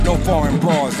foreign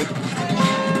bras.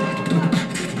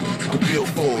 Bill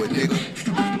forward, nigga.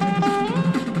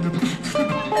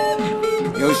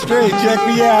 Yo, straight, check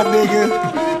me out, nigga.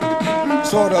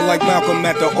 Sorta like Malcolm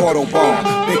at the Autobahn.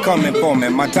 They coming for me,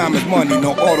 my time is money,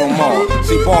 no Audemars.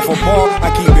 See, bar for bar,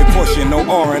 I keep it pushing, no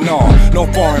R&R. No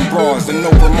foreign bras and no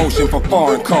promotion for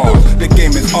foreign cars. The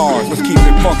game is ours, let's keep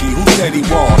it funky, who said he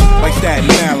was? Like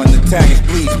Staten Island, Italians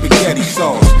bleed spaghetti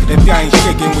sauce. If y'all ain't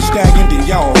shaking with stagging, then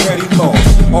y'all already lost.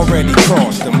 Already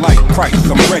crossed them like Christ,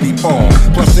 I'm ready for 'em.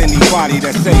 Plus anybody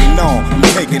that say no, I'm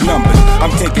taking numbers,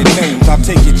 I'm taking names, I'll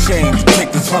take your change,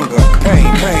 take this hunger,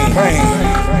 pain, pain, pain.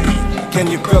 Can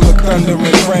you feel the thunder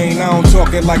and rain? I don't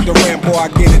talk it like the Rambo, I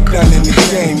get it done in the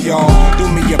game, y'all. Do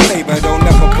me a favor, don't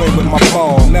never play with my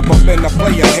ball. Never been a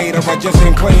player hater, I just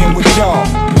ain't playing with y'all.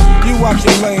 You watch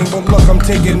your lane, but look, I'm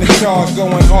taking the charge.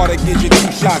 Going hard to get you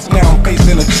 2 shots, now I'm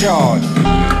facing a charge.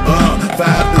 5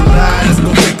 to line, let's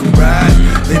go take a ride.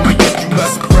 They might get you by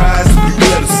surprise if you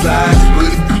let them slide. But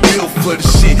if you feel for the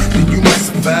shit, then you might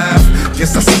survive.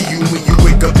 Guess I see you when you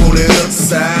wake up on the other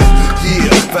side. Yeah,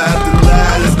 5 to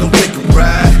line, let's go take a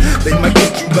ride. They might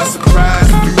get you by surprise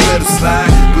if you let them slide.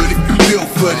 But if you feel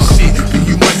for the shit, then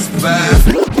you might survive.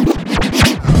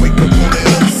 Wake up on the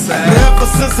other side. Ever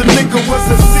since a nigga was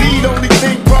a seed, only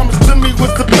thing promised to me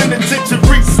was the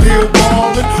penitentiary. Still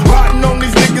ballin', riding on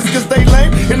these niggas cause they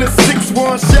lame. In a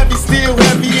 6-1 Chevy, still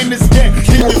heavy in this game.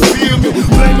 Can you feel me?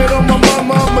 Blame it on my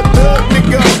mama, I'm a thug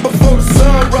nigga. Up before the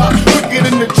sun rise, quicker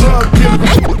than the drug dealer.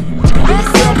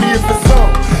 Tell me if it's on.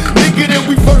 Nigga, then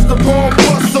we first upon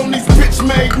bust on these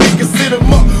bitch-made niggas. Sit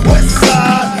 'em up, west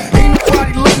side. Ain't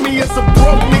nobody love me as a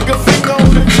broke nigga. Finger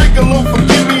on the trigger, Lord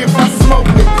forgive me if I smoke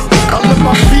niggas. I let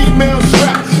my female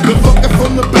strap, the fucking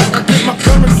from the back. I get my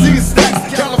currency in stacks.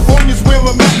 California's where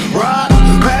I'm at. Ride,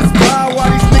 pass by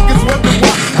while these niggas wonder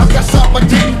why I got shot but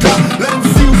didn't die. Let them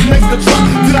see who's next to try.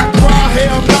 Did I cry?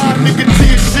 Hell nah, nigga,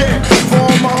 tear share. For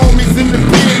all my homies in the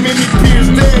pen, many peers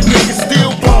dead, niggas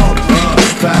still ball.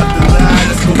 5 to line,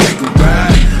 let's go take a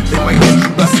ride. They might get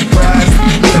you by surprise if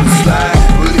you let them slide.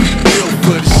 But if you feel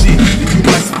for the shit, then you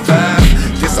might survive.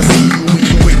 Guess I see you when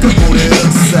you wake up on the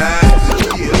other side.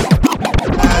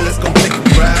 Let's go take a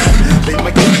ride. They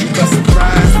might get you by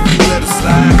surprise if you let them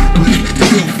slide. But if you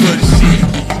feel for the shit,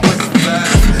 then you might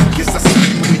survive. Guess I see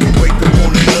you when you wake up on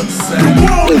the other side.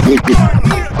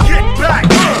 Get back,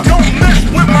 don't mess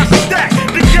with my stack.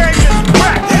 The game is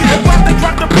crack. About to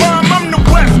drop the bomb, I'm the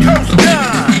West Coast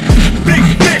gun. Big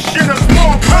fish in a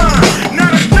small pond.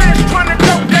 Not a dash trying to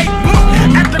go they book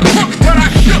at the crook, but I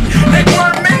shook. They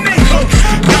worm in they hook.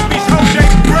 Dummies hold they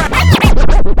breath.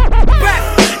 Back,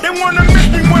 they wanna miss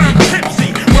me when I'm tipsy.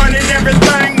 Running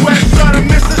everything west side of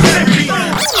Mississippi.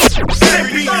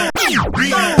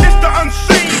 It's the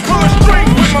unseen, pull a string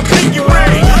with my pinky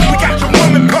ring. We got your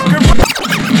woman pucker up,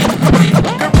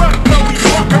 though we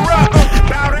fuck her up.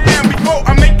 Bow down before I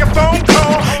make a phone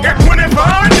call. Got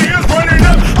 25 years running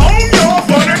up on your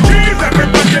for the cheese.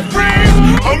 Everybody freeze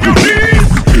on your knees,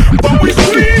 but we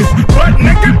squeeze, but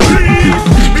nigga please.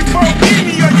 Before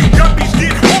any of you guppies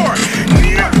get hard,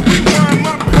 near rewind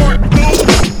my part.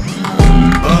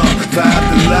 5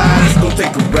 to line, let's go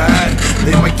take a ride.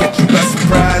 They might get you by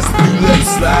surprise if you let them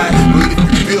slide. But if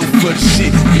you feel for the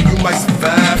shit, then you might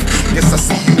survive. Guess I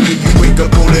see you when you wake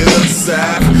up on the other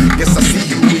side. Guess I see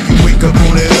you when you wake up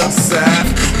on the other side.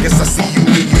 Guess I see you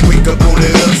when you wake up on the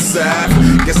other side.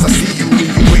 Guess I see you when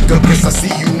you wake up. Guess I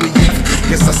see you when you.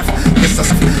 Guess I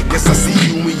see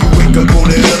you when you wake up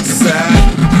on the other side.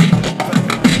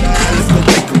 Let's go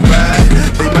take a ride.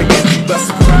 They might get you by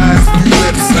surprise if you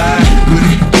let them slide. But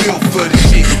if you feel for the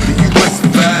shit, then you might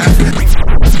survive.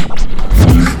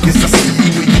 Guess I see you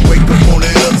when you wake up on the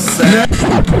other side.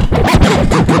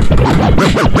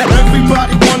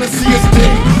 Everybody wanna see us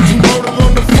dead. You wrote it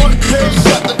on the front page.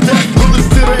 Shot the death bullets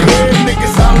to their head.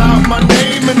 Niggas holler out my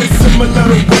name in a similar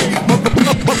way.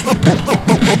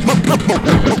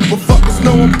 Motherfuckers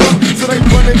know I'm up, so they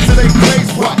run into their place.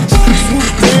 Watch, swoop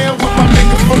down with my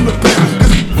niggas from the back.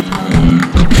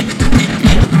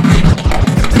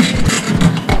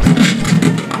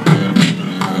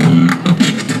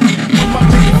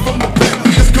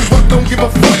 Don't give a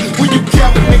fuck when you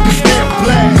count niggas stand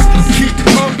blast. Keep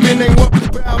pumping, ain't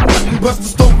worried about nothing. Bust the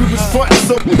story was frontin',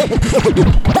 so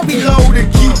reload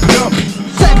and keep dumping.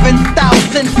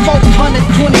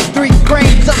 7,423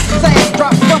 grains of sand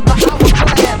dropped from the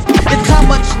hourglass. It's how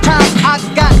much time I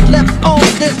got left on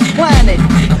this planet.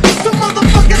 So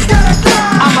motherfuckers gotta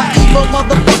die. I'm an evil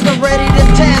motherfucker ready to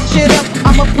tear shit up.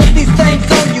 I'ma put these things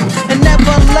on you and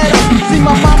never let up. See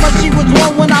my mama, she was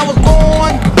one when I was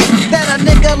born. That a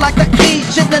nigga like the E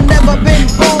should have never been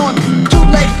born. Too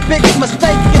late, big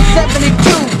mistake in 72.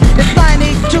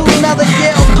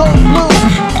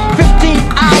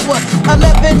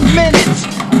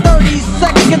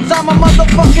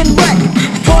 motherfucking wreck.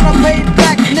 Gonna pay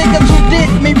back niggas who did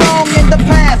me wrong in the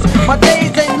past. My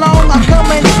days ain't long, I'm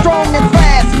coming strong and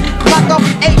fast. Knock off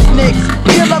 8 nicks,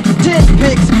 kill up 10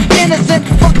 pigs. Innocent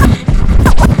fucker.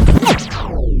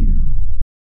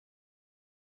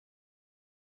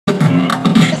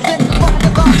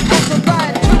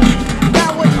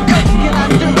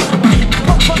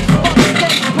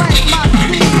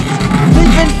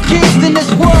 In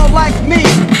this world like me,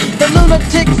 the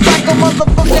lunatic psycho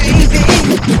motherfucker easy.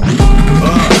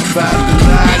 5 to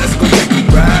 9, let's go take a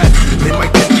ride. They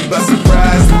might catch you by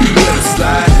surprise, you let it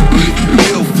slide. But if you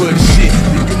feel for the shit,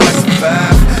 then you might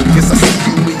survive. Guess I see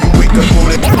you when you wake up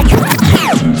on it.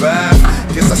 Survive.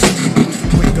 Guess I see you when you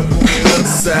wake up on the other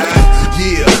side.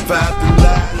 Yeah, 5 to 9,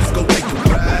 let's go take a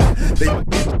ride. They might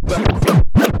catch you by surprise.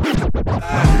 But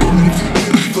if you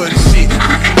feel for the shit, then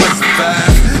you might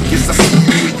survive. Guess I see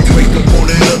you when you wake up on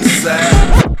the other side.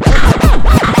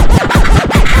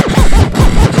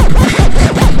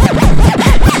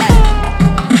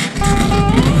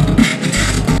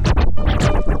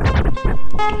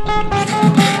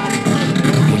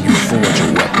 When you forge a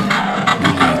weapon,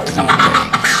 you need 3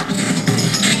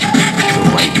 things: the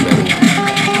right metal,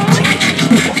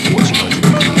 temperatures over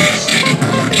 1400 degrees,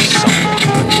 and someone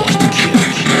who wants to kill.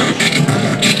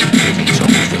 If you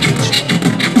double village,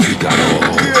 we got all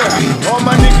 3. All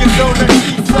my niggas on the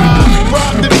east side,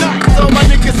 rob the nights. All my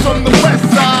niggas from the west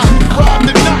side, rob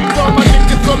the nights. All my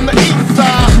niggas from the east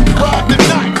side, rob the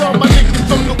nights. All my niggas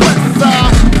from the west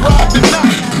side, rob the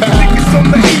nights. Niggas from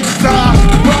the east side,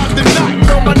 rob the nights.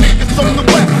 All my niggas from the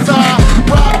west side,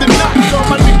 rob the nights. All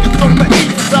my niggas from the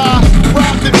east side,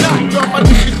 rob the nights. All my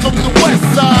niggas from the west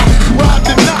side, rob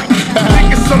the nights.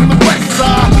 Niggas from the west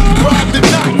side, rob the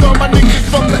nights. All my niggas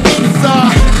from the east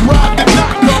side, rob the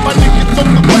nights. All my niggas from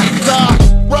the west side,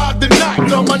 rob the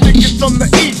night. All my niggas from the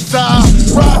east side,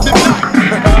 rob the night.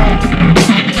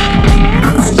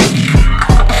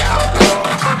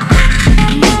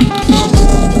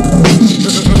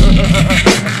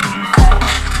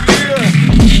 Yeah,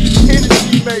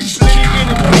 energy makes plenty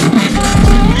energy.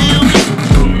 Feel me?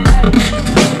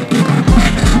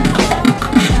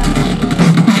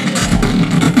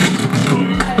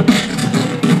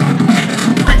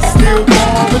 Still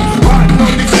ballin', riding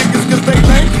on these niggas 'cause they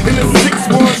lame. In a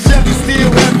 6-1 Chevy, still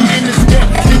heavy in this gap.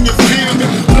 Can you feel me?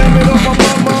 Blame it on my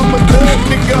mama, I'm a thug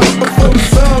nigga. Up before the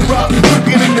sun rise,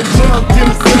 looking in the drug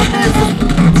dealer, tell me if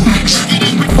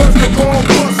we first the born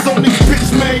bust on these bitch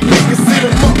made niggas, sit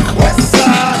 'em up west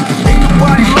side. Ain't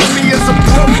nobody love me as a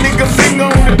broke nigga. Finger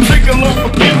on the trigger, Lord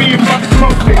forgive me if I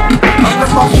smoke it. I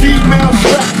let my female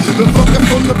strap, the fucker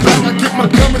from the back. I get my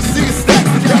currency stacks.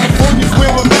 California's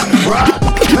where I'm at, right?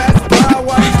 Pass by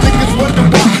while these niggas wonder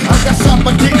why I got shot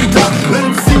by getting top. Let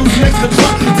them see who's next to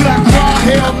drop. Did I cry?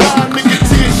 Hell nah, nigga,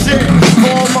 tears shed.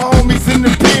 For all my homies in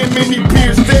the pen, many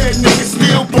peers dead, niggas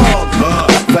still ball.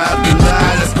 5 to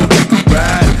 9, let's go take a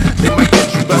ride. They might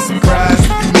catch you by surprise.